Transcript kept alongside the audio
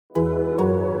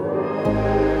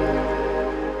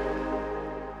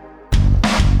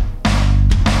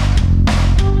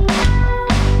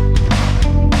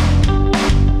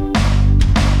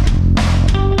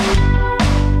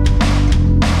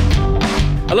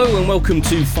Hello and welcome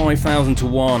to 5000 to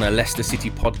 1, a Leicester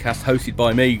City podcast hosted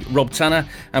by me, Rob Tanner,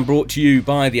 and brought to you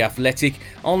by The Athletic.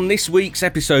 On this week's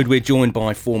episode, we're joined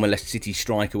by former Leicester City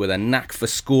striker with a knack for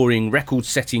scoring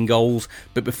record-setting goals.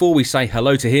 But before we say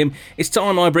hello to him, it's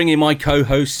time I bring in my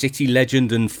co-host, City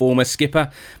legend and former skipper,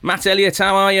 Matt Elliott.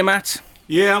 How are you, Matt?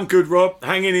 Yeah, I'm good, Rob.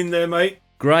 Hanging in there, mate.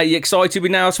 Great. You excited? We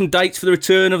now have some dates for the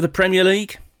return of the Premier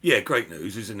League? Yeah, great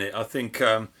news, isn't it? I think,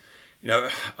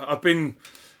 I've been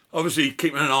obviously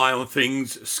keeping an eye on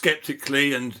things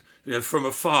sceptically and from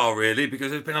afar, really, because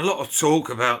there's been a lot of talk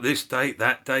about this date,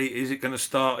 that date. Is it going to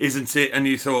start? Isn't it? And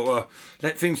you thought, well,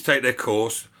 let things take their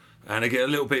course. And I get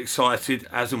a little bit excited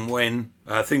as and when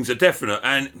things are definite.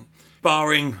 And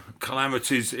barring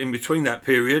calamities in between that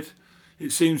period,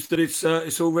 it seems that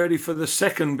it's all ready for the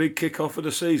second big kick-off of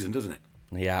the season, doesn't it?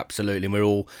 Yeah, absolutely. And we're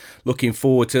all looking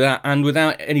forward to that. And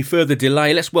without any further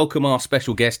delay, let's welcome our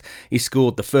special guest. He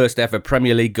scored the first ever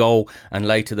Premier League goal and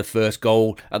later the first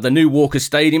goal at the new Walker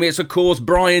Stadium. It's, of course,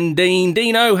 Brian Deane.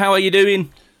 Dino, how are you doing?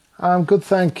 I'm good,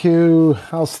 thank you.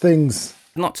 How's things?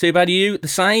 Not too bad. Are you the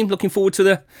same? Looking forward to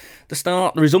the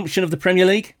start, the resumption of the Premier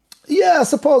League? Yeah, I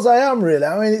suppose I am, really.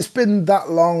 I mean, it's been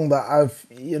that long that I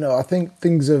think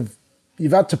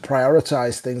you've had to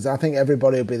prioritise things. I think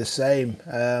everybody will be the same.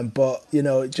 But,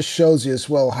 it just shows you as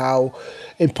well how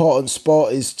important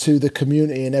sport is to the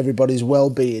community and everybody's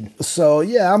well-being. So,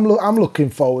 yeah, I'm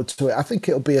looking forward to it. I think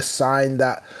it'll be a sign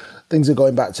that things are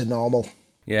going back to normal.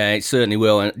 Yeah, it certainly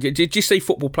will. And did you see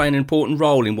football playing an important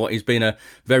role in what has been a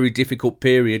very difficult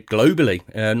period globally,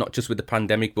 not just with the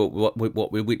pandemic, but what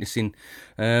we're witnessing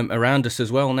around us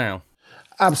as well now?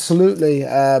 Absolutely.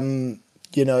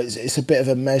 It's a bit of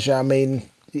a measure. I mean,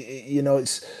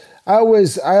 I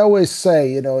always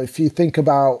say, if you think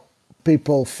about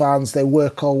people, fans, they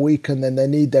work all week and then they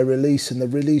need their release, and the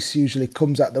release usually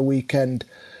comes at the weekend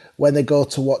when they go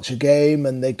to watch a game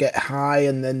and they get high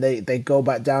and then they go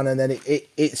back down, and then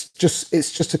it's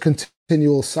just a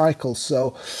continual cycle.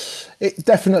 So it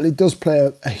definitely does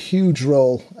play a huge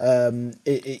role.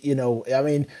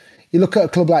 You look at a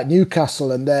club like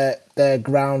Newcastle and their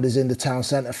ground is in the town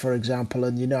centre, for example,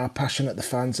 and you know how passionate the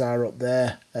fans are up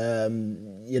there.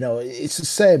 It's the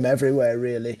same everywhere,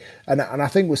 really. And I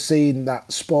think we're seeing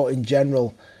that sport in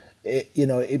general,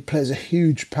 it plays a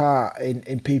huge part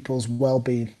in people's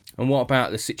well-being. And what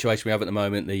about the situation we have at the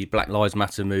moment, the Black Lives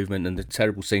Matter movement and the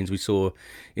terrible scenes we saw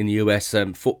in the US?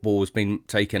 Football has been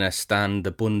taking a stand.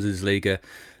 The Bundesliga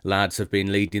lads have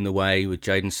been leading the way with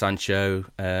Jadon Sancho,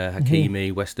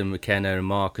 Hakimi, Weston McKenna and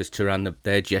Marcus Thuram,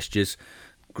 their gestures.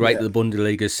 Great that the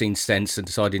Bundesliga has seen sense and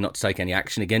decided not to take any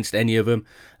action against any of them.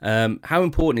 How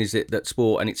important is it that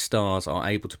sport and its stars are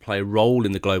able to play a role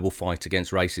in the global fight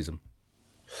against racism?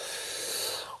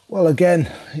 Well, again,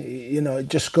 it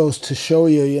just goes to show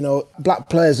you, black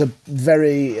players are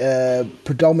very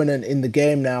predominant in the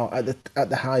game now at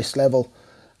the highest level.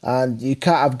 And you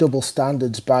can't have double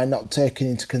standards by not taking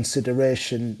into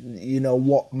consideration,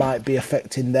 what might be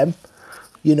affecting them.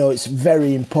 It's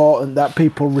very important that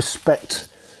people respect,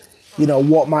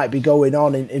 what might be going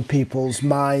on in people's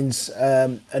minds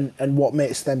and what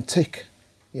makes them tick.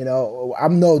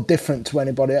 I'm no different to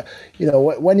anybody.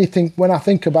 When I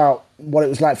think about what it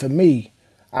was like for me,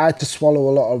 I had to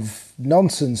swallow a lot of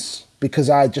nonsense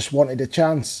because I just wanted a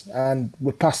chance, and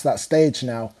we're past that stage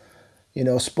now.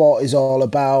 Sport is all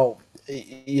about,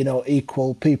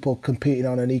 equal people competing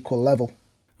on an equal level.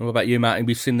 What about you, Matt?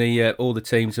 We've seen all the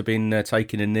teams have been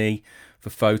taking a knee for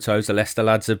photos. The Leicester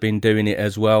lads have been doing it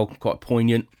as well. Quite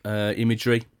poignant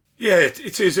imagery. Yeah, it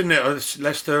is, isn't it?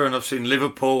 Leicester, and I've seen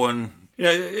Liverpool, and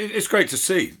it's great to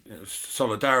see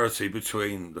solidarity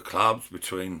between the clubs,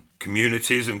 between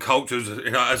communities and cultures,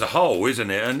 as a whole,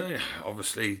 isn't it? And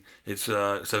obviously, it's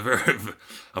a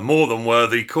more than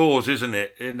worthy cause, isn't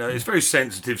it? It's a very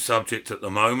sensitive subject at the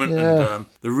moment, and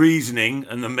the reasoning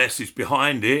and the message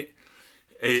behind it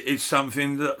is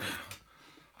something that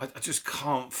I just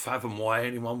can't fathom why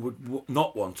anyone would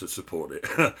not want to support it.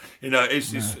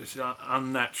 It's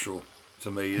unnatural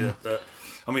to me that.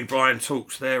 Brian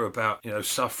talks there about,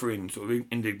 suffering, sort of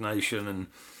indignation and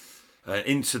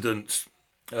incidents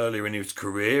earlier in his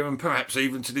career, and perhaps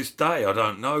even to this day, I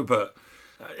don't know, but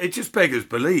it just beggars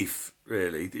belief,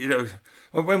 really.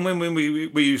 When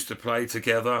we used to play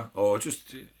together, or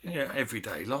just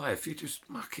everyday life, you just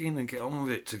muck in and get on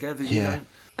with it together.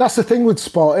 That's the thing with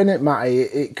sport, isn't it, Matty?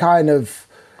 It kind of,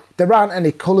 there aren't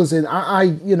any colours in.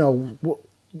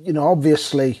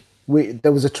 Obviously.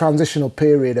 There was a transitional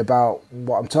period about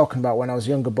what I'm talking about when I was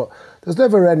younger, but there's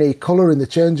never any colour in the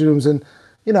changing rooms. And,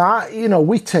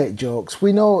 We take jokes.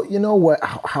 We know,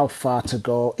 how far to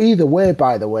go. Either way,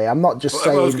 by the way, I'm not just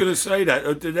saying. I was going to say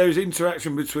that there's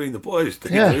interaction between the boys,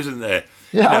 isn't there?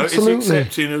 Yeah, absolutely. It's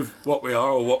accepting of what we are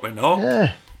or what we're not.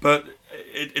 Yeah. But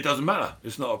it doesn't matter.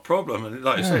 It's not a problem. And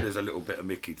like you say, there's a little bit of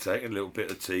Mickey taking, a little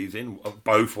bit of teasing,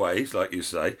 both ways, like you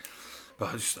say.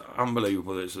 But it's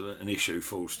unbelievable that it's an issue,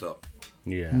 full stop.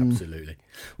 Yeah, absolutely.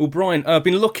 Well, Brian, I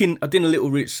did a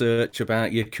little research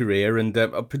about your career, and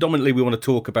predominantly we want to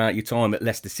talk about your time at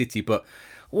Leicester City, but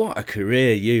what a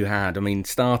career you had. I mean,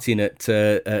 starting at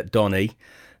Donny,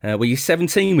 were you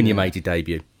 17 when you made your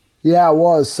debut? Yeah, I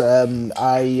was.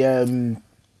 I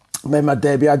made my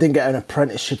debut. I didn't get an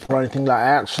apprenticeship or anything like that.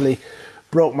 I actually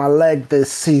broke my leg the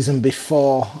season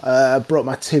before, broke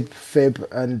my fib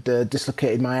and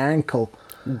dislocated my ankle.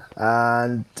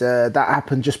 And that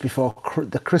happened just before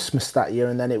the Christmas that year,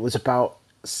 and then it was about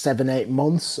 7-8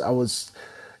 months.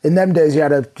 In them days you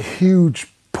had a huge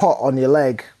pot on your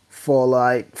leg for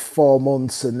like 4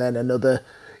 months, and then another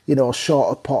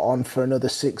shorter pot on for another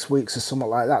 6 weeks or something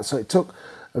like that. So it took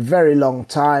a very long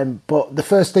time. But the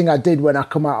first thing I did when I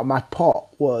come out of my pot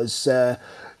was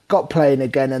got playing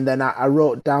again, and then I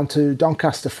wrote down to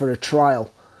Doncaster for a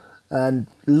trial. And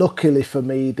luckily for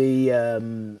me,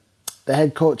 the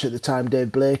head coach at the time,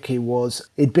 Dave Blakey,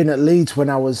 he'd been at Leeds when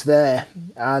I was there,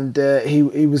 and he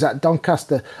was at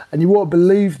Doncaster. And you won't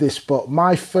believe this, but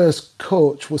my first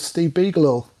coach was Steve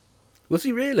Bigelow. Was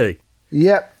he really?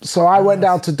 Yep. So I went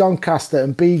down to Doncaster,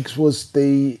 and Biggs was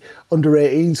the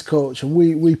under-18s coach, and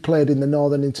we played in the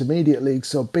Northern Intermediate League.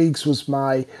 So Biggs was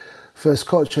my first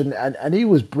coach, and he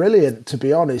was brilliant, to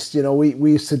be honest.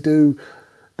 We used to do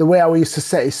the way we used to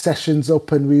set his sessions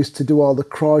up, and we used to do all the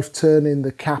Cruyff turning,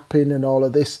 the capping, and all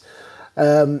of this.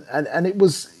 And it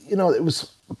was, it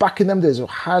was back in them days, were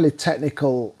highly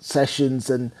technical sessions,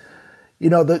 and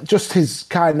just his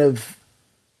kind of,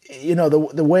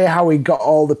 the way how he got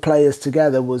all the players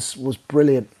together was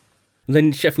brilliant. And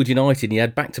then Sheffield United, you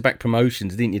had back-to-back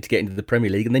promotions, didn't you, to get into the Premier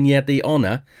League, and then you had the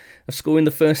honour of scoring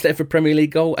the first ever Premier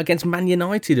League goal against Man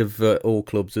United of all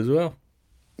clubs as well.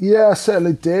 Yeah, I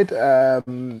certainly did. It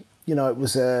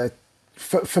was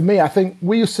for me, I think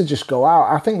we used to just go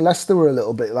out. I think Leicester were a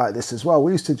little bit like this as well.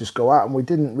 We used to just go out, and we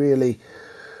didn't really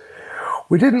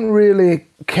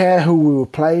care who we were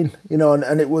playing,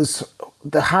 and it was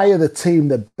the higher the team,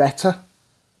 the better,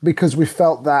 because we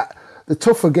felt that the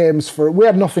tougher games we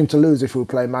had nothing to lose if we were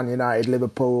playing Man United,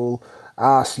 Liverpool,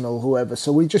 Arsenal, whoever.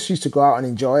 So we just used to go out and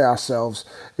enjoy ourselves.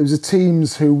 It was the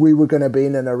teams who we were going to be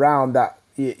in and around that,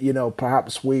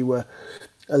 perhaps we were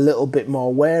a little bit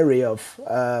more wary of,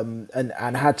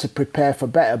 and had to prepare for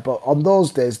better. But on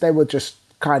those days, they were just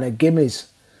kind of gimmies.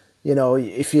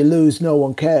 If you lose, no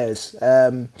one cares.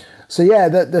 So yeah,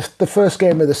 the first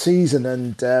game of the season,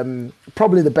 and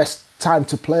probably the best time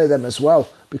to play them as well,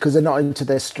 because they're not into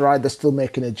their stride, they're still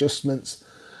making adjustments.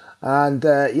 And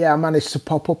I managed to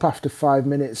pop up after 5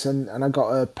 minutes, and I got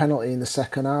a penalty in the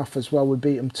second half as well. We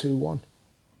beat them 2-1.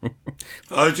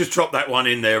 I just dropped that one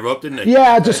in there, Rob, didn't he?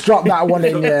 Yeah, I just dropped that one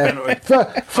in there.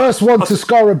 First one to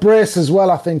score a brace as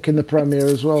well, I think, in the Premier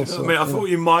as well. So, I thought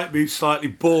you might be slightly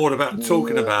bored about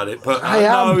talking about it, but I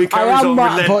am, he carries on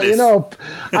Matt, relentless.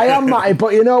 But I am, Matty,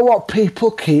 but you know what? People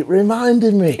keep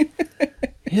reminding me.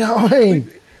 You know what I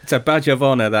mean? It's a badge of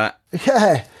honour, that.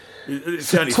 Yeah.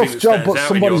 It's a tough job, but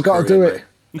somebody's got to do it.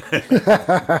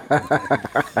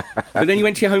 But then you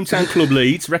went to your hometown club,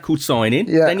 Leeds, record signing.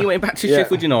 Yeah. Then you went back to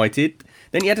Sheffield United.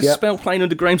 Then you had a spell playing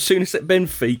under Graham Souness at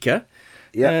Benfica.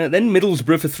 Yeah. Then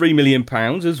Middlesbrough for £3 million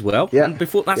as well. Yeah. And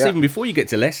even before you get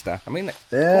to Leicester. I mean,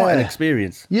 quite an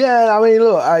experience. Yeah, I mean,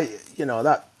 look,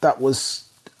 that was,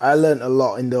 I learnt a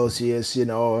lot in those years,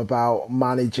 about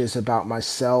managers, about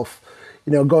myself.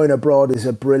 Going abroad is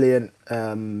a brilliant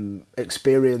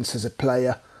experience as a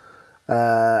player.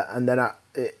 And then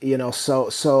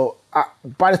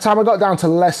by the time I got down to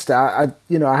Leicester, I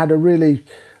had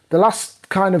the last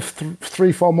kind of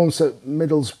 3-4 months at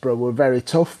Middlesbrough were very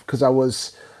tough, because I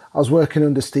was working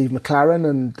under Steve McLaren,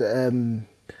 and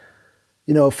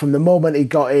from the moment he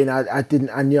got in,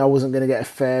 I knew I wasn't going to get a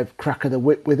fair crack of the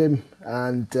whip with him,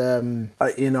 and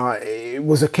it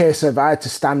was a case of I had to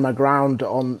stand my ground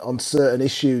on certain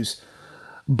issues,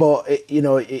 but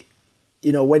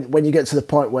when you get to the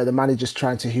point where the manager's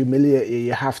trying to humiliate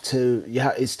you,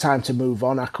 it's time to move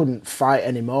on. I couldn't fight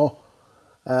anymore.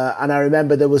 And I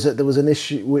remember there was an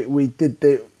issue. We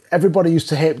did everybody used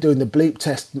to hate doing the bleep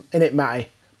test, innit, Matty?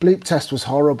 Bleep test was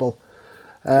horrible.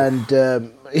 And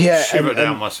shiver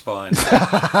down my spine.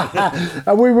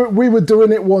 And we were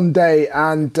doing it one day,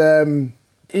 and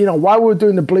while we were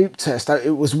doing the bleep test,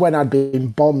 it was when I'd been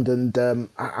bombed, and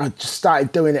I just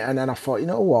started doing it, and then I thought, you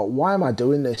know what, why am I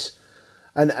doing this?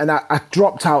 And I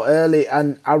dropped out early,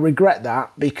 and I regret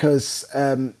that because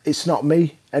it's not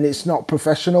me and it's not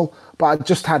professional, but I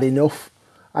just had enough.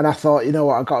 And I thought, you know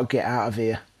what, I've got to get out of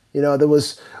here.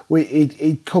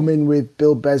 He'd come in with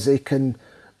Bill Bezic, and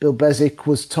Bill Bezic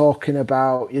was talking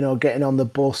about, getting on the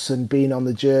bus and being on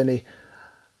the journey.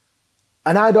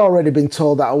 And I'd already been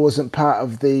told that I wasn't part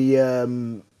of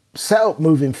the setup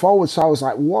moving forward. So I was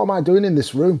like, what am I doing in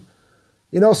this room?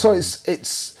 So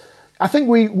it's. I think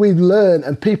we learn,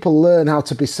 and people learn how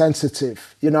to be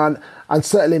sensitive, and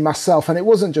certainly myself. And it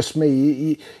wasn't just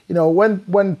me.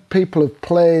 When people have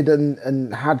played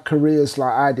and had careers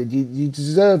like I did, you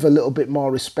deserve a little bit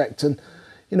more respect. And,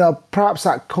 perhaps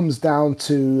that comes down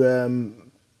to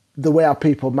the way our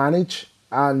people manage.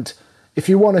 And if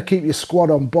you want to keep your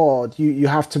squad on board, you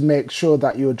have to make sure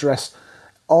that you address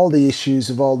all the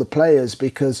issues of all the players,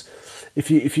 because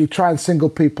if you try and single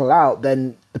people out,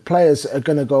 then the players are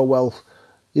going to go, well,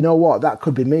 you know what, that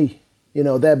could be me.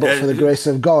 There but for the grace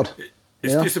of God.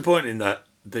 It's disappointing that,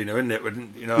 Dino, isn't it?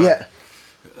 When, yeah.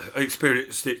 I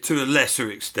experienced it to a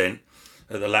lesser extent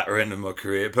at the latter end of my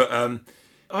career, but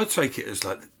I take it as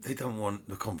like they don't want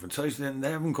the confrontation.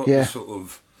 They haven't got the sort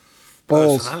of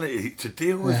balls, personality to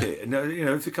deal with it. And,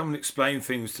 if they come and explain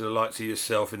things to the likes of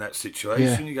yourself in that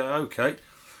situation, you go, okay.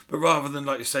 But rather than,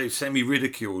 like you say,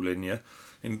 semi-ridiculing you,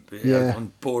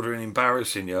 on bordering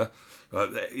embarrassing you,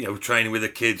 training with the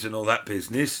kids and all that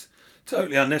business,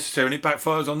 totally unnecessary, and it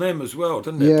backfires on them as well,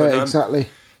 doesn't it? Yeah, but, exactly.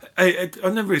 I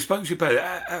never really spoke to you about it.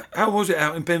 How was it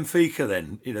out in Benfica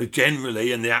then?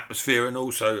 Generally, and the atmosphere, and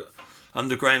also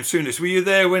under Graham Souness. Were you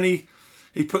there when he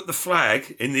put the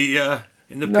flag in the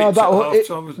pitch at half time?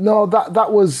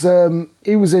 That was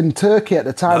he was in Turkey at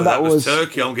the time. No, that was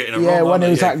Turkey. I'm getting it wrong. When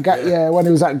he was at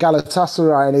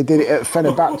Galatasaray, and he did it at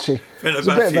Fenerbahce. It's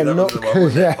a bit of a nut. I'm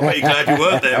really glad you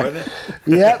weren't there, wasn't it?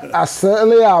 Yep, I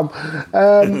certainly am.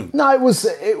 No, it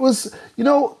was.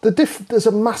 There's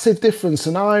a massive difference,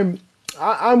 and I'm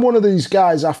one of these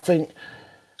guys. I think,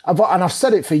 I've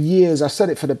said it for years. I've said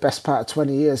it for the best part of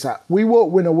 20 years. That we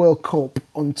won't win a World Cup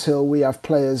until we have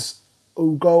players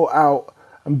who go out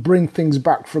and bring things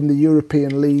back from the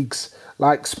European leagues,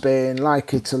 like Spain,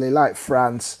 like Italy, like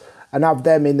France, and have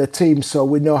them in the team so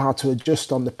we know how to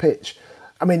adjust on the pitch.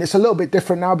 I mean, it's a little bit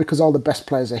different now because all the best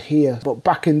players are here. But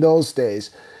back in those days,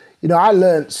 I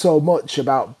learnt so much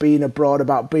about being abroad,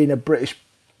 about being a British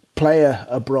player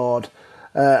abroad,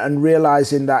 and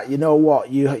realising that,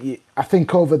 I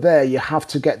think over there you have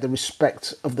to get the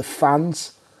respect of the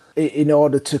fans in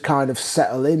order to kind of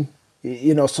settle in.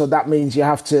 So that means you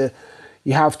have to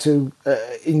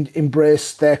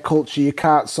embrace their culture. You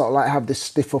can't sort of like have this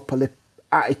stiff upper lip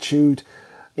attitude.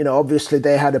 Obviously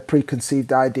they had a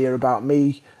preconceived idea about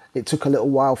me. It took a little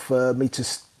while for me to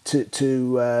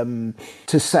settle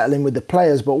in with the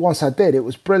players, but once I did, it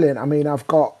was brilliant. I mean, I've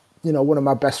got, one of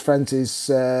my best friends is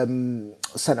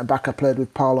centre back. I played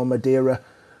with Paulo Madeira,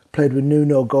 played with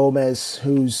Nuno Gomes,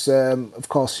 who's of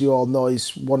course you all know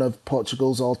is one of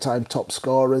Portugal's all-time top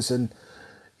scorers, and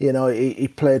he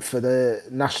played for the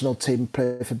national team,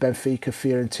 played for Benfica,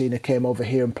 Fiorentina, came over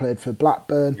here and played for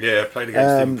Blackburn. Yeah, played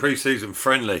against him pre-season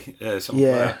friendly. Something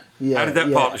like that. How did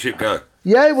that partnership go?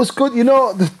 Yeah, it was good.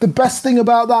 The best thing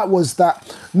about that was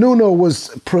that Nuno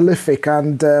was prolific,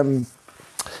 and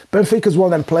Benfica's one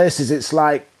of them places, it's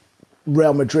like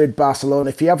Real Madrid, Barcelona.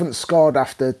 If you haven't scored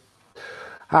after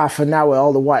half an hour,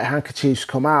 all the white handkerchiefs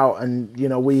come out, and,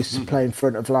 we used to play in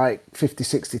front of like 50,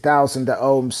 60,000 at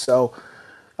home, so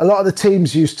a lot of the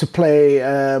teams used to play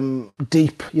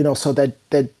deep, so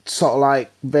they'd sort of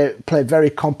like play very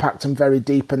compact and very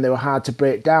deep, and they were hard to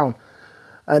break down.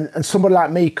 And somebody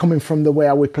like me, coming from the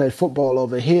way we played football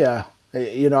over here,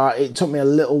 it took me a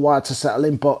little while to settle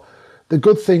in. But the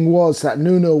good thing was that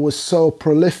Nuno was so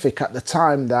prolific at the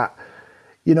time that,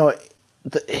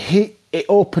 it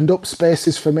opened up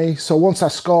spaces for me. So once I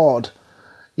scored,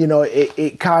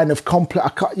 it kind of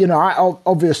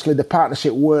obviously the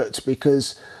partnership worked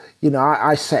because,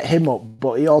 I set him up,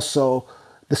 but he also,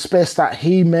 the space that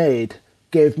he made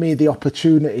gave me the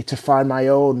opportunity to find my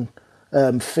own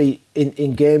feet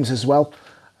in games as well.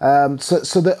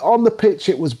 So that on the pitch,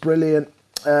 it was brilliant.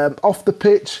 Off the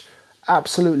pitch,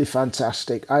 absolutely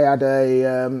fantastic. I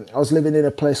was living in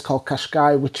a place called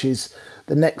Cascais, which is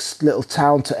the next little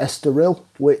town to Estoril,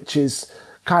 which is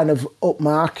kind of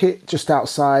upmarket, just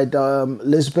outside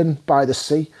Lisbon by the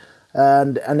sea,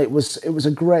 and it was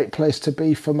a great place to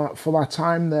be for my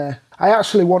time there. I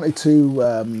actually wanted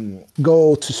to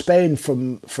go to Spain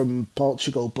from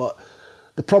Portugal, but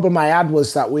The problem I had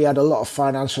was that we had a lot of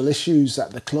financial issues at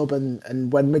the club,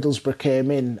 and when Middlesbrough came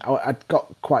in, I'd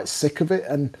got quite sick of it,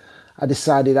 and I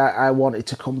decided I wanted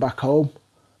to come back home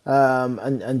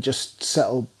and just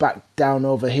settle back down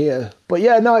over here. But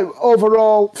yeah, no,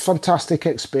 overall, fantastic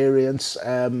experience.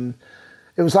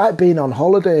 It was like being on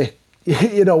holiday.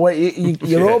 You know, where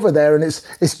you're over there and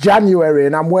it's January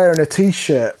and I'm wearing a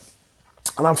T-shirt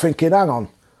and I'm thinking, hang on,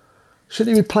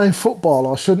 shouldn't you be playing football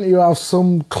or shouldn't you have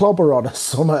some clobber on or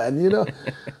something? And, you know,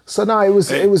 so no, it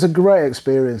was a great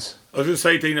experience. I was going to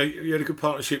say, Dino, you had a good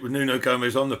partnership with Nuno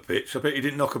Gomez on the pitch. I bet you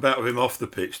didn't knock about with him off the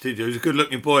pitch, did you? He was a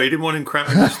good-looking boy. You didn't want him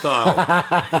cramping the style.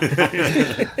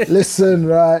 Listen,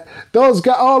 right, those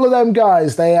guys, all of them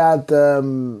guys, they had, they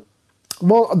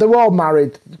were all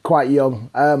married quite young.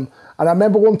 And I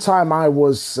remember one time I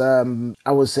was injured,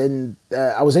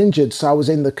 so I was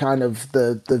in the kind of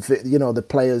the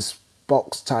players'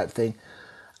 box type thing.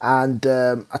 And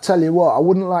I tell you what, I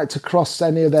wouldn't like to cross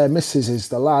any of their missuses,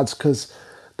 the lads, because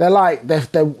they're like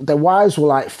their wives were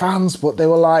like fans, but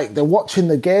they're watching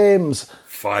the games,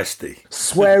 feisty,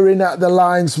 swearing at the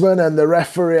linesman and the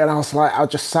referee, and I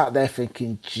just sat there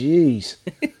thinking, geez,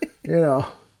 you know.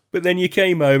 But then you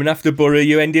came home, and after Borough,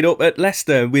 you ended up at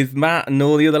Leicester with Matt and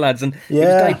all the other lads. And it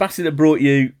was Dave Bassett that brought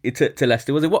you to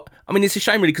Leicester, was it? What? I mean, it's a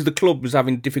shame really because the club was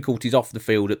having difficulties off the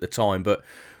field at the time. But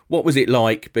what was it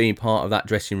like being part of that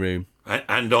dressing room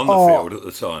and on the field at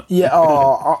the time?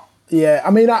 Yeah. Yeah,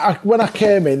 I mean, when I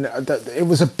came in, it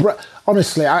was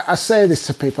honestly, I say this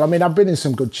to people. I mean, I've been in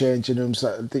some good changing rooms.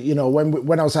 You know,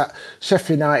 when I was at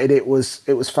Sheffield United, it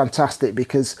was fantastic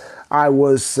because I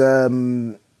was, I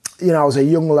was a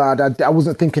young lad. I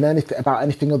wasn't thinking about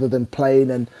anything other than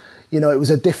playing, and you know, it was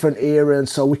a different era, and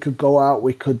so we could go out.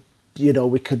 We could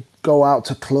go out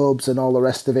to clubs and all the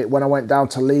rest of it. When I went down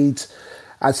to Leeds,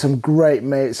 I had some great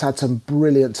mates, had some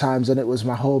brilliant times, and it was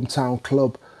my hometown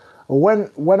club.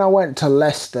 When I went to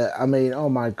Leicester, I mean, oh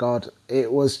my God,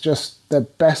 it was just the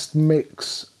best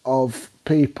mix of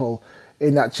people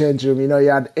in that changing room. You know, you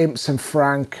had Imps and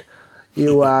Frank,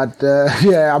 you had,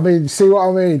 see what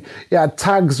I mean? You had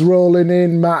Tags rolling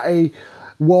in, Matty,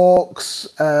 Walks,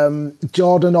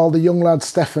 Jordan, all the young lads,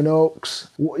 Stephen Oakes.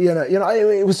 You know,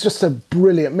 it was just a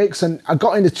brilliant mix. And I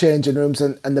got into changing rooms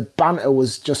and the banter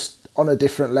was just on a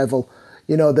different level.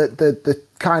 You know, the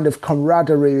kind of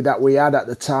camaraderie that we had at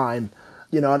the time,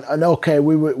 you know, and okay,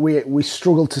 we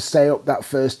struggled to stay up that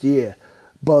first year,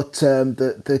 but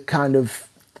the kind of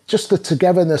just the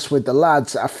togetherness with the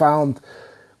lads, I found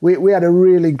we had a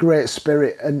really great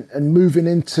spirit, and moving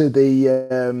into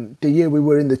the year we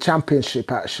were in the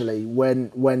Championship actually, when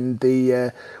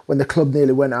the club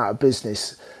nearly went out of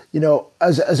business. You know,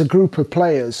 as a group of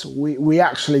players, we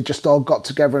actually just all got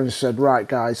together and said, right,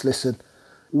 guys, listen,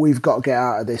 we've got to get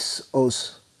out of this,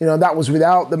 us. You know, that was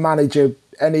without the manager,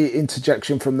 any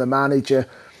interjection from the manager.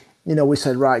 You know, we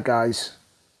said, right, guys,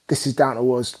 this is down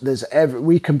to us.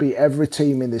 We can beat every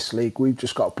team in this league. We've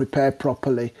just got to prepare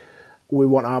properly. We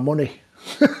want our money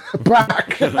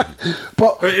back.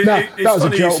 But that was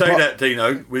funny a joke. You say that,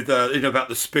 Dino, with about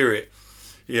the spirit,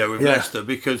 with Leicester,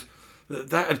 because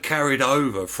that had carried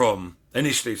over from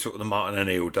initially sort of the Martin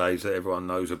O'Neill days that everyone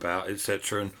knows about,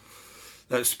 etc. And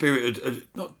that spirit had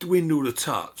not dwindled a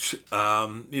touch,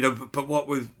 but what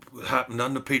happened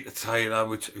under Peter Taylor,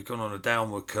 which had gone on a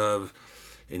downward curve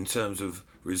in terms of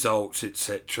results,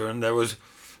 etc. And there was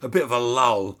a bit of a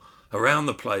lull around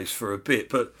the place for a bit.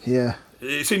 But yeah,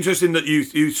 it's interesting that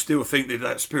you still think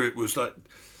that spirit was like,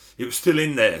 it was still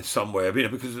in there somewhere,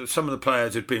 because some of the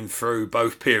players had been through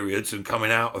both periods and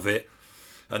coming out of it,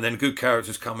 and then good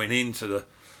characters coming into the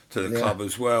club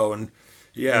as well. And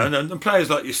and players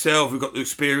like yourself who've got the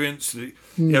experience,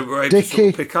 were able to sort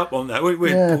of pick up on that. We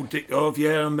pulled Dick off,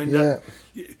 I mean,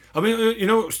 you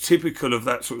know what was typical of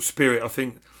that sort of spirit, I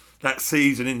think, that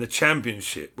season in the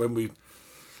Championship,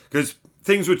 because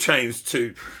things were changed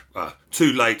too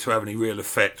late to have any real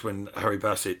effect when Harry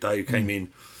Bassett, Dave came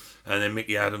in, and then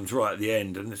Mickey Adams right at the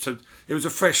end. And so it was a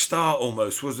fresh start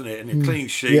almost, wasn't it? And a clean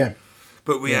sheet. Yeah.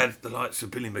 But we had the likes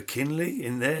of Billy McKinley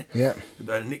in there,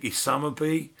 Nicky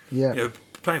Summerby,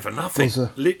 playing for nothing,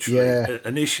 literally,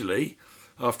 initially,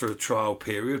 after a trial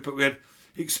period. But we had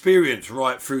experience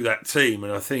right through that team.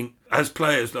 And I think as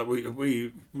players, like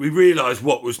we realised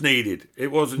what was needed.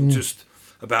 It wasn't just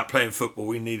about playing football.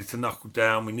 We needed to knuckle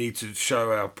down. We needed to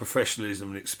show our professionalism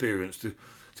and experience to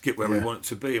get where we wanted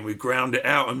to be. And we ground it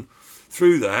out. And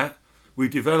through that, we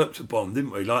developed a bond,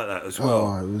 didn't we? Like that as well.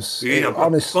 Oh, it was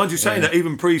honest. Mind you saying that,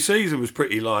 even pre-season was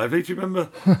pretty lively. Do you remember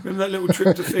that little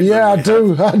trip to Finland? Yeah, I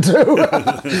do.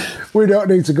 We don't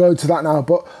need to go into that now,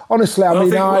 but honestly, I mean,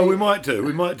 well, we might do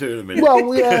in a minute.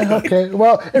 Well, yeah, okay.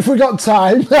 Well, if we got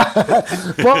time,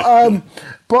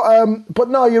 but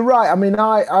no, you're right. I mean,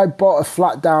 I bought a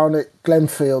flat down at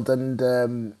Glenfield,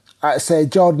 and I say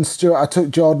Jordan Stewart. I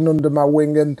took Jordan under my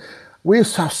wing, and we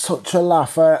used to have such a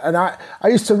laugh. And I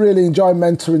used to really enjoy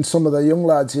mentoring some of the young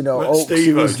lads. You know,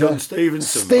 Steve-O, John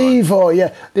Stevenson. Steve-O,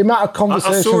 yeah. The amount of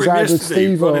conversations I had with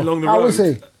Steve-O. How was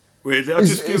he?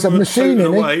 He's a machine,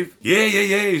 isn't he?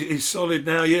 Yeah. He's solid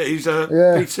now. Yeah, he's a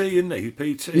PT, isn't he?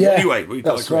 PT. Yeah, anyway, we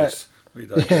digress. Right.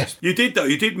 Yeah. You did, though.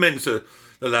 You did mentor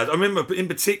the lad. I remember, in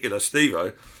particular,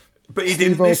 Steve-O. But he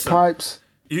Steve-O's didn't listen. pipes.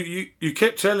 You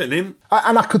kept telling him.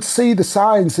 And I could see the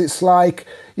signs. It's like,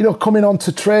 you know, coming on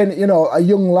to train, you know, a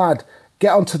young lad,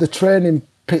 get onto the training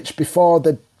pitch before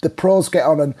the pros get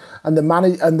on, and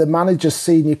the manager's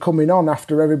seeing you coming on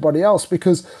after everybody else.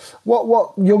 Because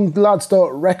what young lads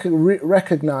don't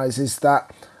recognise is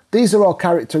that these are all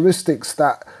characteristics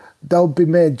that they'll be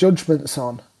made judgments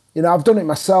on. You know, I've done it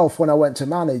myself when I went to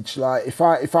manage. Like, if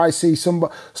I see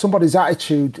somebody's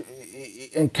attitude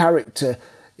and character,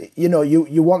 you know,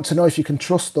 you want to know if you can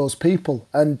trust those people.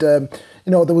 And you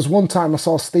know, there was one time I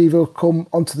saw Steve-O come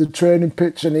onto the training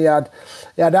pitch, and he had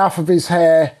half of his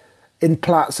hair in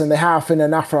plaits and the half in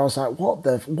an afro. I was like, what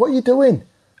are you doing?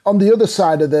 On the other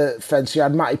side of the fence, you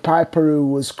had Matty Piper, who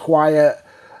was quiet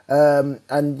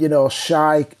and, you know,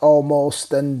 shy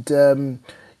almost, and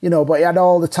you know, but he had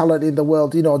all the talent in the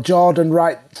world. You know, Jordan,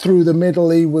 right through the middle,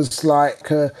 he was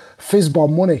like a fizz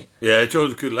bomb, wasn't he? Yeah,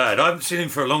 Jordan's a good lad. I haven't seen him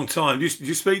for a long time. Did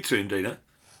you speak to him, Dino?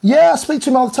 Yeah, I speak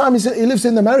to him all the time. He lives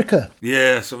in America.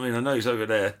 Yes, I mean, I know he's over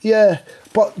there. Yeah,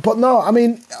 but no, I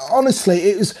mean, honestly,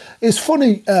 it's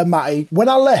funny, Matty, when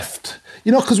I left,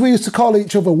 you know, because we used to call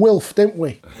each other Wilf, didn't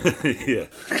we? Yeah.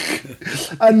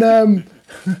 And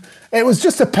it was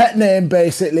just a pet name,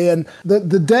 basically. And the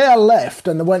day I left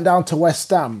and I went down to West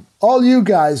Ham, all you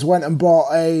guys went and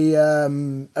bought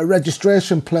a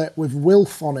registration plate with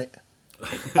Wilf on it.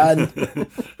 And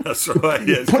that's right.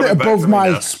 Yeah, put it above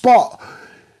my spot.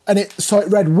 And it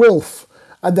read Wilf.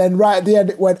 And then right at the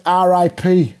end, it went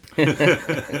R.I.P.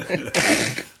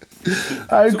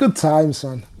 Good times,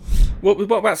 son. What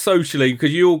about socially?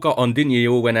 Because you all got on, didn't you?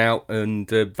 You all went out and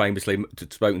famously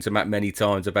spoken to Matt many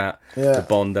times about the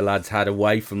bond the lads had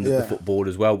away from the football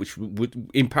as well, which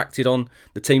impacted on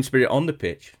the team spirit on the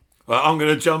pitch. Well, I'm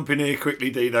going to jump in here quickly,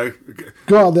 Dino.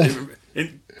 Go on then.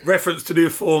 In reference to the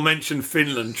aforementioned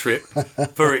Finland trip,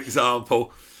 for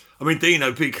example, I mean,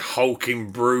 Dino, big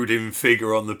hulking, brooding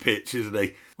figure on the pitch, isn't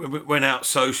he? We went out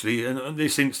socially, and in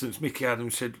this instance, Mickey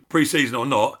Adams said, pre-season or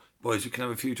not, boys, you can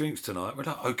have a few drinks tonight. We're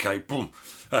like, okay, boom.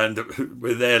 And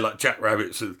we're there like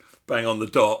jackrabbits, bang on the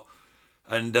dot.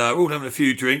 And we're all having a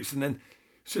few drinks. And then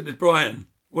I said to Brian,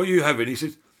 what are you having? He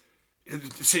said,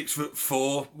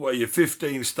 6'4", well, you're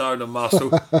 15 stone of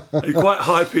muscle. You're quite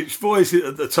high-pitched voice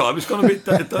at the time. It's gone a bit,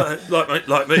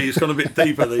 like me, it's gone a bit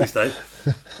deeper these days.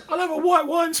 I'll have a white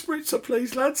wine spritzer,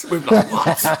 please, lads. We're like,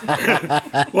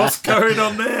 what? What's going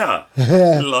on there?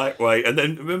 Lightweight. And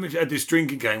then remember you had this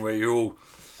drinking game where you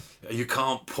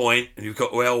can't point and you've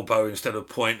got to elbow instead of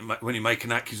point. When you make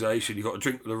an accusation, you've got to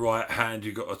drink with the right hand,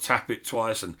 you've got to tap it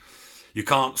twice, and you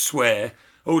can't swear.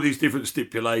 All these different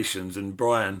stipulations. And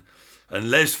Brian and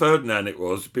Les Ferdinand, it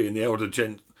was, being the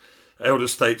elder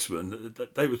statesman,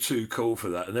 they were too cool for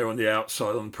that. And they're on the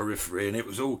outside, on the periphery, and it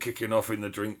was all kicking off in the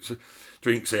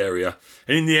drinks area.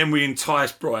 And in the end, we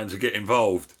enticed Brian to get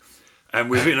involved. And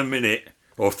within a minute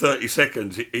or 30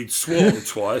 seconds, he'd sworn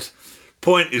twice,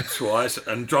 pointed twice,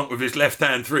 and drunk with his left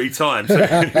hand 3 times.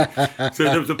 So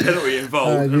there was a penalty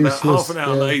involved. And about half an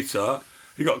hour later,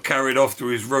 he got carried off to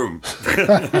his room.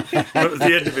 That was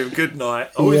the end of him. Good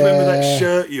night. I always remember that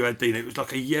shirt you had, Dean. It was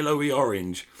like a yellowy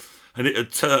orange, and it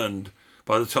had turned,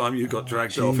 by the time you got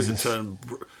dragged off, it had turned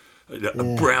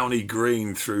a browny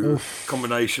green through a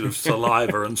combination of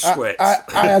saliva and sweat. I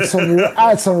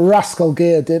had some rascal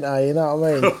gear, didn't I? You know what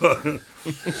I mean?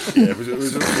 Yeah, it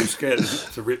was too scared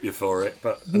to rip you for it,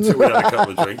 but until we had a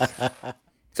couple of drinks.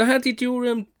 So how did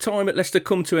your time at Leicester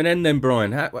come to an end then,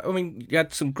 Brian? I mean, you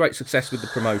had some great success with the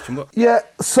promotion. Yeah,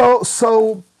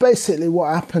 so basically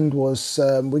what happened was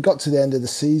we got to the end of the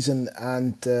season,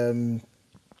 and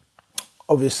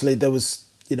obviously there was,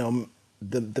 you know,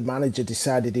 the manager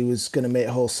decided he was going to make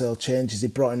wholesale changes. He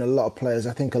brought in a lot of players,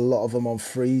 I think a lot of them on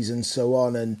frees and so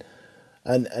on,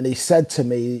 and he said to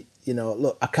me, you know,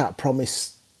 look, I can't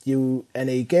promise you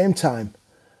any game time.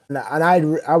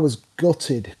 I was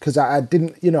gutted because I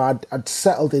didn't, I'd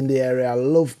settled in the area. I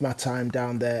loved my time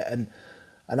down there, and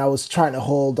I was trying to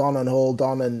hold on,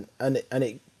 and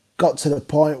it got to the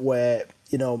point where,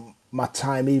 my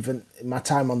time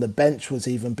on the bench was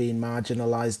even being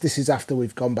marginalised. This is after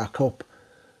we've gone back up.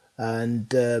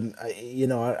 And,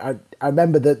 I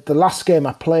remember that the last game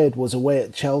I played was away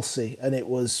at Chelsea, and it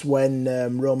was when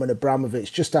Roman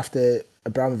Abramovich, just after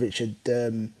Abramovich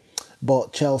had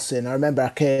bought Chelsea. And I remember I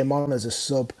came on as a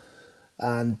sub,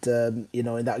 and,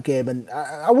 in that game. And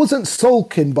I wasn't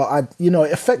sulking, but,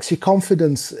 it affects your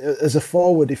confidence as a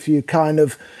forward if you're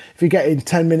getting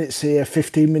 10 minutes here,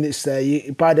 15 minutes there.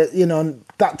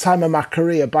 That time of my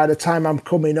career, by the time I'm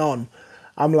coming on,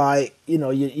 I'm like,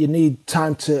 you need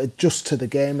time to adjust to the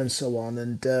game and so on.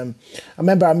 And I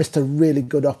remember I missed a really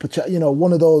good opportunity.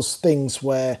 One of those things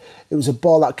where it was a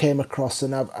ball that came across,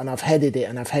 and I've headed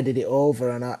it over,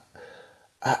 and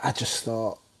I just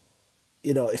thought,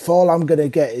 if all I'm going to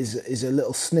get is a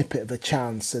little snippet of a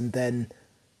chance, and then,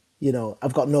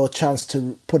 I've got no chance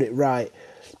to put it right,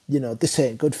 this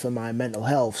ain't good for my mental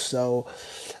health. So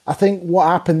I think what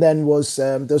happened then was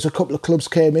there was a couple of clubs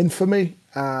came in for me.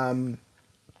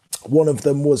 One of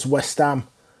them was West Ham.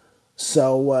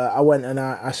 So I went and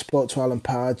I spoke to Alan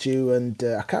Pardew, and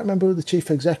I can't remember who the chief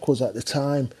exec was at the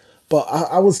time, but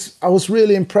I was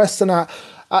really impressed, and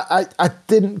I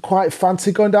didn't quite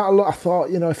fancy going down to London. I thought,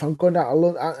 if I'm going down to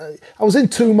London, I was in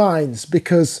two minds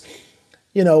because,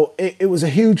 it was a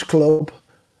huge club,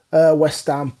 West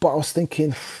Ham, but I was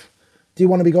thinking, do you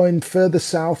want to be going further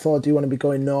south or do you want to be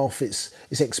going north?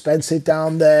 It's expensive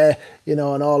down there, and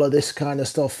all of this kind of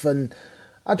stuff. And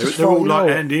I just they're all like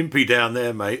Andy Impey down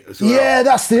there, mate, as well. Yeah,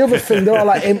 that's the other thing. They're all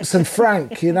like Imps and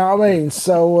Frank, you know what I mean?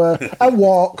 So, and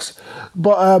Walks.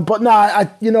 But no,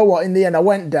 you know what? In the end, I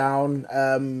went down,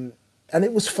 and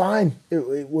it was fine.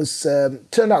 It was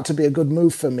turned out to be a good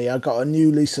move for me. I got a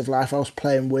new lease of life. I was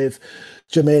playing with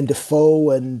Jermaine Defoe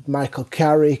and Michael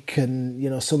Carrick,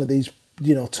 and some of these,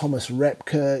 Thomas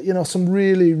Repka, some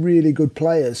really, really good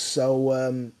players.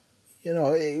 So.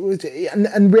 It was,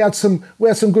 and we had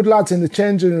some good lads in the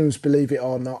changing rooms, believe it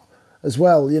or not, as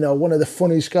well. One of the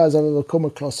funniest guys I've ever come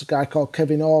across, a guy called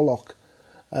Kevin Orlock,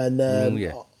 and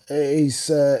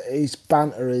his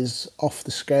banter is off the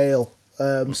scale.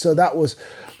 So that was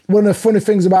one of the funny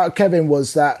things about Kevin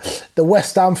was that the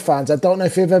West Ham fans, I don't know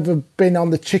if you've ever been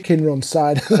on the chicken run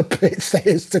side of the pitch, they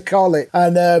used to call it,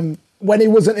 and when he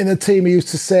wasn't in the team, he used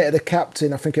to say to the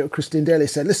captain, I think it was Christian Daly, he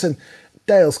said, "Listen,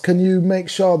 Dales, can you make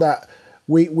sure that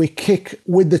we kick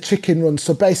with the chicken run?"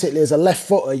 So basically, as a left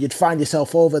footer, you'd find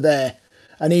yourself over there.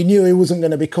 And he knew he wasn't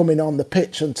going to be coming on the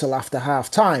pitch until after half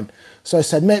time. So I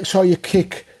said, make sure you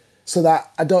kick so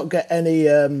that I don't get any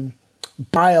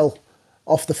bile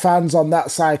off the fans on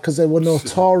that side, because they were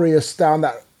notorious down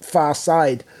that far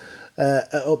side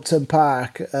at Upton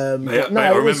Park. I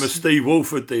remember Steve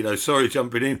Walford, Dino, sorry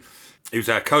jumping in. He was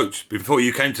our coach before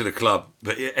you came to the club,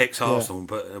 but ex-Arsenal,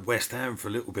 but West Ham for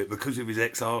a little bit. Because of his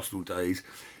ex-Arsenal days,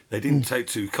 they didn't take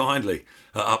too kindly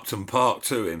at Upton Park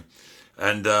to him.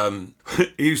 And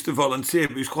he used to volunteer,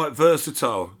 but he was quite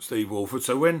versatile, Steve Walford.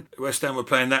 So when West Ham were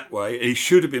playing that way, he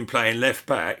should have been playing left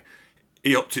back.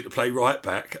 He opted to play right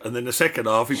back, and then the second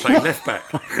half he played left back.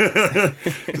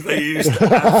 Because they used to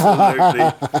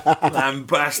absolutely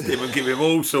lambast him and give him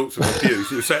all sorts of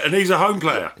abuse. And he's a home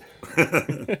player.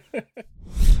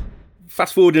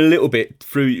 Fast forwarding a little bit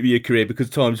through your career because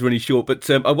time's running short, but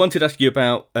I wanted to ask you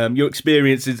about your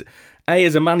experiences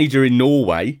as a manager in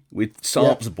Norway with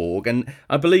Sarpsborg, and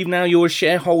I believe now you're a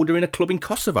shareholder in a club in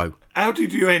Kosovo. How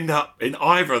did you end up in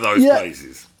either of those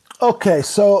places? Okay,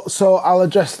 so I'll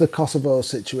address the Kosovo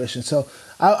situation. So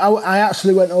I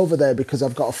actually went over there because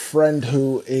I've got a friend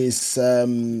who is...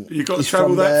 you got to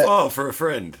travel that far for a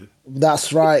friend?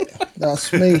 That's right.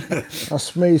 That's me.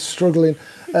 That's me struggling.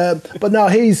 But no,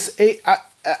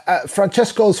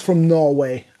 Francesco's from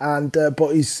Norway, and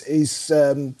but he's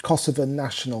Kosovan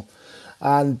national.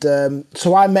 And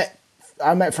so I met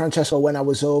Francesco when I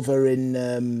was over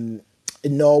in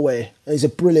Norway. He's a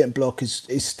brilliant bloke.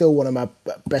 He's still one of my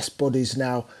best buddies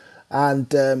now.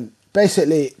 And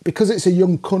basically, because it's a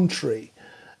young country,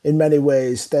 in many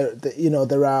ways,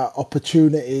 there are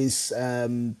opportunities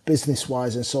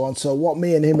business-wise and so on. So what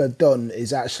me and him have done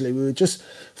is actually we were just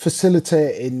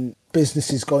facilitating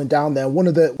businesses going down there. One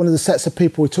of the sets of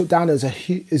people we took down is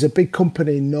a big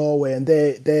company in Norway, and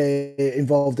they're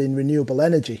involved in renewable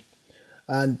energy.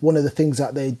 And one of the things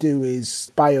that they do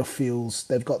is biofuels.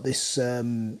 They've got this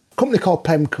company called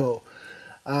Pemco,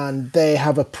 and they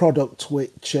have a product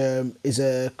which is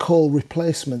a coal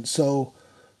replacement. So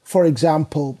for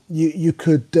example, you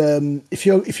could if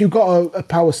you've got a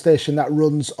power station that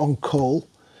runs on coal,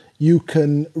 you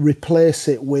can replace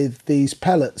it with these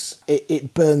pellets.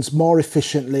 It burns more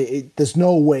efficiently. There's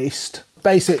no waste.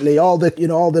 Basically, all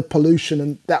the pollution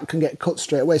and that can get cut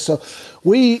straight away. So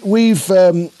we've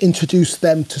introduced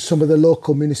them to some of the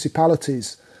local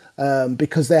municipalities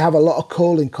because they have a lot of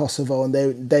coal in Kosovo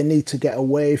and they need to get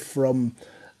away from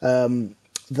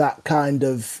that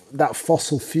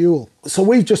fossil fuel. So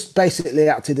we've just basically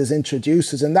acted as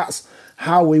introducers, and that's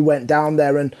how we went down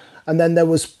there. And then there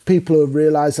was people who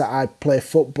realised that I play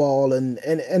football, and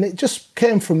it just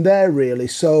came from there, really.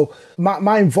 So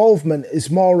my involvement is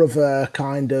more of a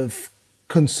kind of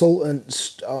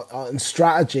consultant and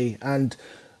strategy, and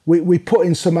we put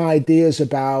in some ideas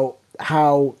about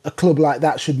how a club like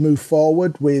that should move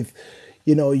forward with,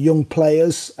 young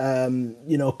players,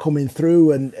 coming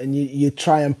through, and you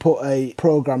try and put a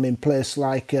programme in place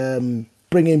like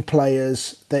bring in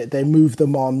players, they move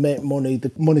them on, make money, the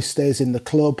money stays in the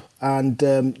club, and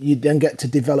you then get to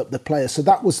develop the players. So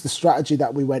that was the strategy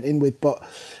that we went in with, but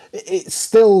it's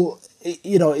still,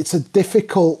 it's a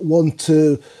difficult one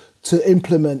to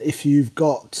implement if you've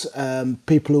got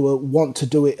people who want to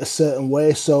do it a certain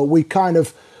way. So we've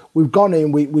gone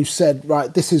in, we've said,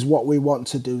 right, this is what we want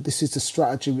to do. This is the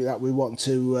strategy that we want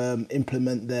to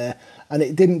implement there. And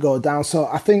it didn't go down. So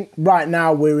I think right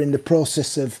now we're in the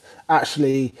process of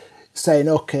actually saying,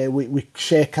 okay, we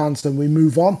shake hands and we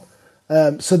move on.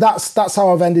 So that's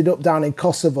how I've ended up down in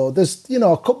Kosovo. There's,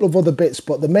 a couple of other bits,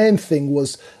 but the main thing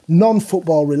was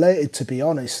non-football related, to be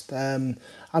honest.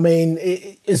 I mean,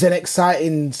 it is an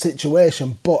exciting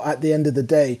situation, but at the end of the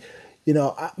day,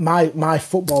 my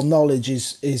football knowledge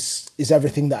is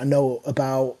everything that I know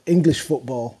about English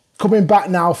football. Coming back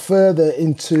now further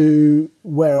into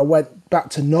where I went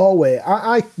back to Norway,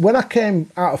 I when I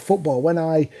came out of football, when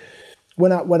I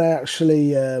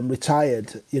actually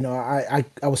retired, I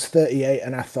was 38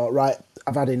 and I thought, right,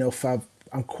 I've had enough.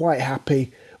 I'm quite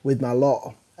happy with my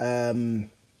lot.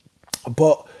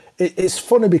 But it's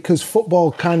funny because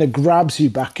football kind of grabs you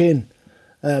back in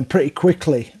pretty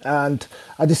quickly, and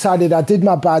I decided I did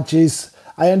my badges.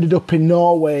 I ended up in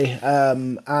Norway,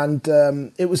 and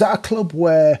it was at a club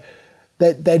where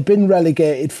they'd been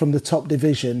relegated from the top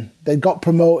division. They got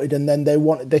promoted, and then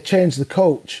they changed the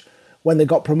coach when they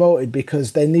got promoted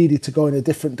because they needed to go in a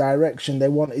different direction. They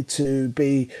wanted to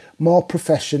be more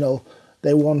professional.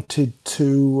 They wanted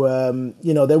to,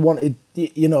 they wanted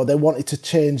to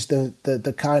change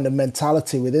the kind of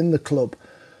mentality within the club.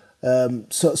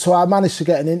 So I managed to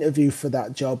get an interview for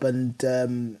that job,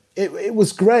 and it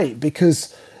was great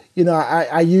because,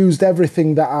 I used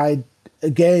everything that I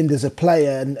gained as a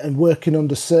player and working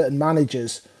under certain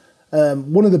managers.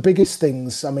 One of the biggest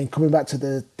things, coming back to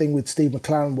the thing with Steve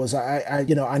McLaren, was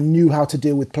I knew how to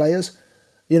deal with players,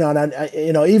 and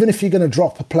even if you're going to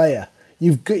drop a player,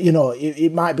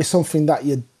 it might be something that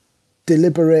you're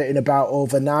deliberating about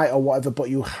overnight or whatever, but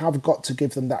you have got to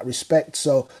give them that respect.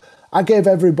 So I gave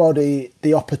everybody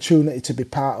the opportunity to be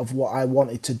part of what I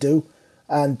wanted to do.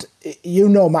 And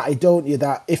Matty, don't you,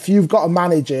 that if you've got a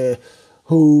manager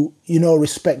who,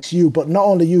 respects you, but not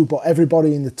only you, but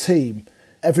everybody in the team,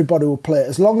 everybody will play.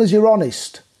 As long as you're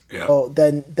honest,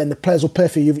 then the players will play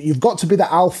for you. You've got to be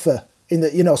the alpha in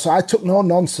the, so I took no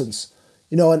nonsense,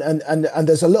 and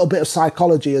there's a little bit of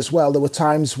psychology as well. There were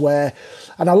times where,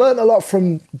 and I learned a lot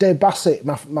from Dave Bassett,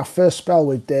 my first spell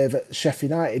with Dave at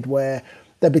Sheffield United, where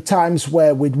there'd be times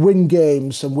where we'd win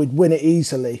games and we'd win it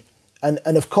easily. And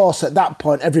of course, at that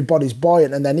point, everybody's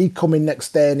buoyant. And then he'd come in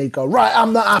next day and he'd go, right,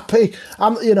 I'm not happy.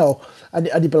 And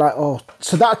he'd be like, oh.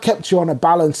 So that kept you on a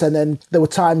balance. And then there were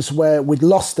times where we'd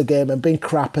lost the game and been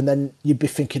crap. And then you'd be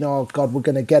thinking, oh, God, we're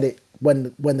going to get it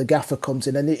when the gaffer comes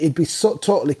in. And he'd be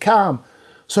totally calm.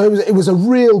 So it was a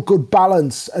real good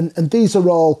balance. And these are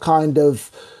all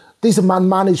these are man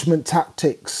management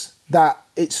tactics that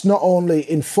it's not only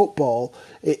in football,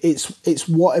 it's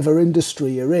whatever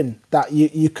industry you're in that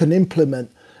you can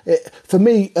implement. For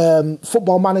me,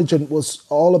 football management was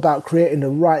all about creating the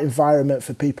right environment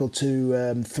for people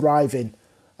to thrive in.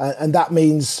 And that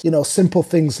means, simple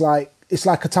things like, it's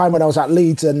like a time when I was at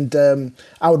Leeds and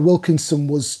Howard Wilkinson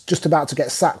was just about to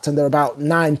get sacked, and there were about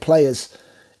 9 players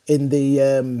in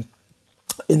the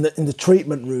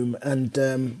treatment room,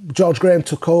 and George Graham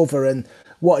took over, and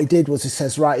what he did was he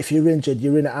says, right, if you're injured,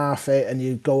 you're in at 8:30 and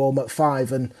you go home at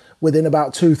 5. And within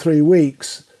about 2-3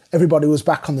 weeks, everybody was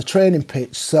back on the training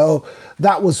pitch. So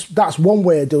that's one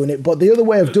way of doing it. But the other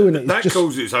way of doing it is that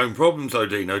causes its own problems, though,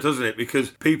 Dino, doesn't it?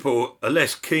 Because people are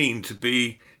less keen to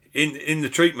be in the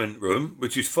treatment room,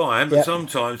 which is fine, but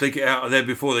sometimes they get out of there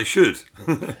before they should.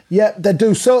 Yeah, they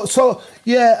do. So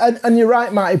yeah, and you're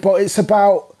right, Matty, but it's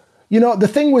about, the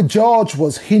thing with George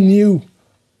was he knew,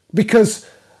 because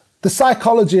the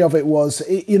psychology of it was,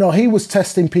 he was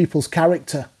testing people's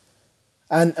character.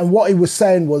 And what he was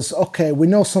saying was, okay, we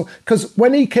know some... Because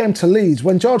when George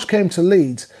came to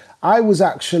Leeds, I was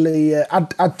actually...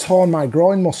 I'd torn my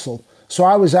groin muscle. So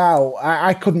I was out.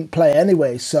 I couldn't play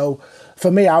anyway. So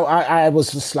for me, I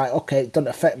was just like, okay, it doesn't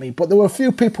affect me. But there were a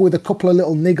few people with a couple of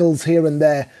little niggles here and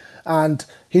there. And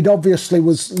he'd obviously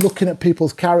was looking at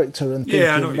people's character and thinking,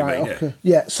 I know what you mean, okay.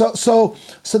 Yeah, so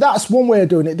that's one way of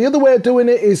doing it. The other way of doing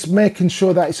it is making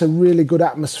sure that it's a really good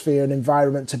atmosphere and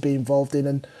environment to be involved in.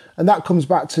 And that comes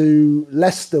back to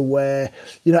Leicester, where,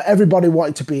 everybody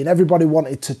wanted to be in, everybody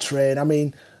wanted to train. I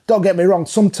mean, don't get me wrong,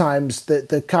 sometimes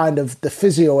the kind of the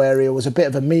physio area was a bit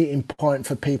of a meeting point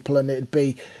for people, and it'd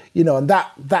be, and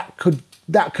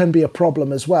that can be a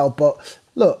problem as well. But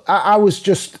look, I was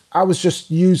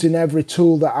just using every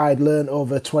tool that I'd learned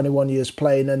over 21 years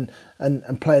playing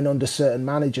and playing under certain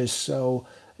managers. So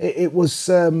it was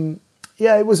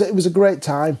it was a great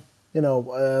time,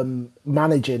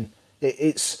 managing.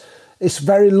 It's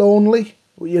very lonely,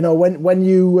 when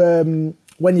you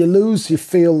lose, you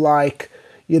feel like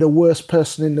you're the worst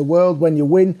person in the world. When you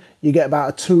win, you get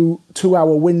about a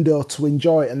two-hour window to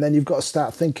enjoy it, and then you've got to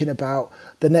start thinking about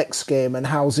the next game and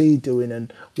how's he doing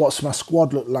and what's my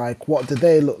squad look like, what do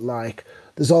they look like.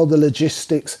 There's all the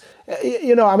logistics.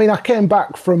 I came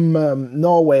back from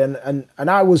Norway and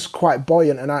I was quite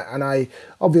buoyant, and I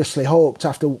obviously hoped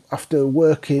after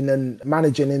working and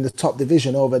managing in the top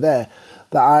division over there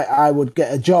that I would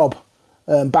get a job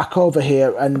back over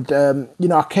here. And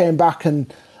I came back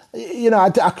and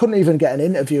I couldn't even get an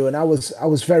interview, and I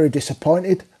was very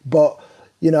disappointed. But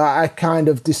I kind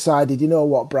of decided, you know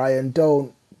what, Brian,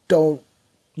 don't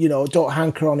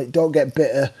hanker on it, don't get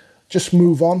bitter, just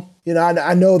move on.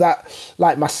 I know that,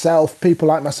 people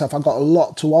like myself, I've got a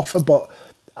lot to offer, but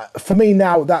for me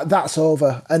now, that's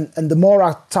over. And the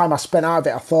more time I spent out of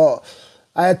it, I thought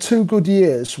I had 2 good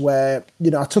years where,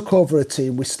 I took over a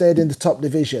team, we stayed in the top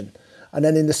division, and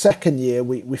then in the second year,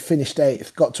 we finished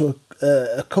 8th, got to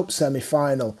a cup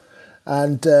semi-final.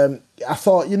 And I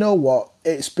thought, you know what,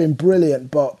 it's been brilliant,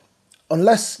 but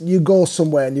unless you go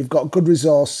somewhere and you've got good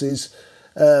resources,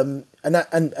 and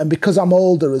because I'm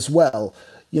older as well,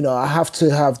 I have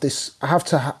to have this.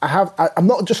 I'm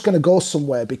not just going to go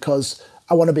somewhere because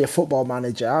I want to be a football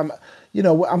manager.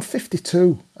 I'm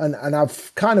 52, and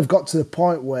I've kind of got to the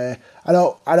point where I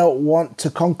don't want to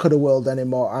conquer the world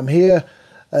anymore. I'm here,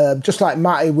 just like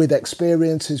Matty, with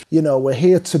experiences. We're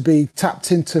here to be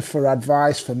tapped into for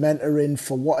advice, for mentoring,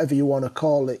 for whatever you want to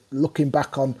call it. Looking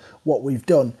back on what we've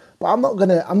done, but I'm not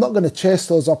gonna chase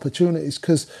those opportunities,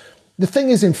 because the thing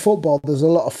is, in football, there's a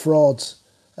lot of frauds.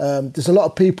 There's a lot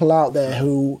of people out there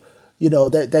who,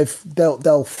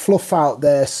 they'll fluff out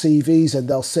their CVs and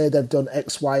they'll say they've done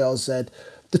X, Y, or Z.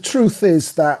 The truth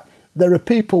is that there are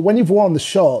people, when you've worn the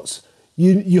shorts,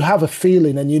 you have a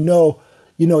feeling, and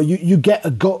you get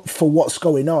a gut for what's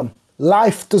going on.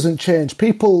 Life doesn't change.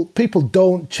 People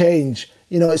don't change.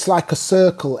 It's like a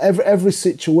circle. Every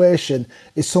situation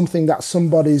is something that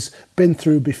somebody's been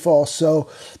through before. So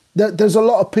there's a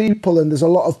lot of people, and there's a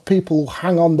lot of people who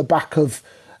hang on the back of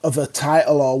a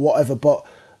title or whatever. But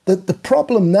the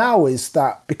problem now is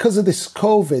that because of this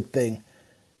COVID thing,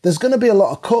 there's going to be a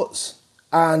lot of cuts.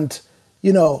 And,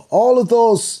 all of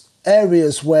those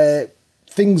areas where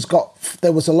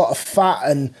there was a lot of fat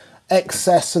and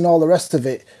excess and all the rest of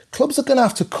it, clubs are going to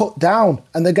have to cut down,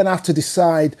 and they're going to have to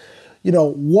decide,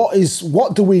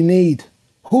 what do we need?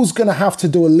 Who's going to have to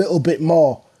do a little bit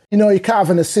more? You can't have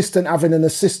an assistant having an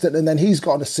assistant and then he's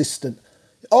got an assistant.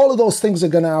 All of those things are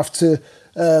going to have to,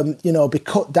 be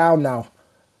cut down now,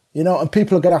 and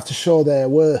people are going to have to show their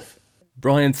worth.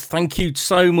 Brian, thank you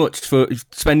so much for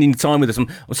spending time with us. I'm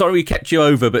sorry we kept you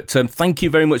over, but thank you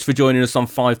very much for joining us on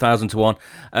 5,000 to 1.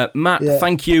 Matt,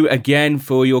 Thank you again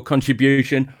for your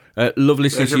contribution. Love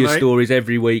listening to your stories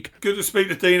every week. Good to speak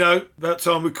to Dino. About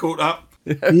time we caught up.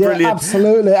 Yeah,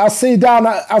 absolutely. I'll see you down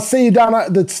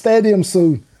at the stadium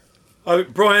soon. Oh,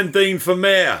 Brian Dean for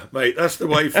mayor, mate. That's the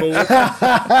way forward.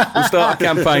 We'll start a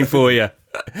campaign for you.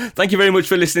 Thank you very much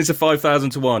for listening to 5,000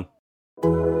 to 1.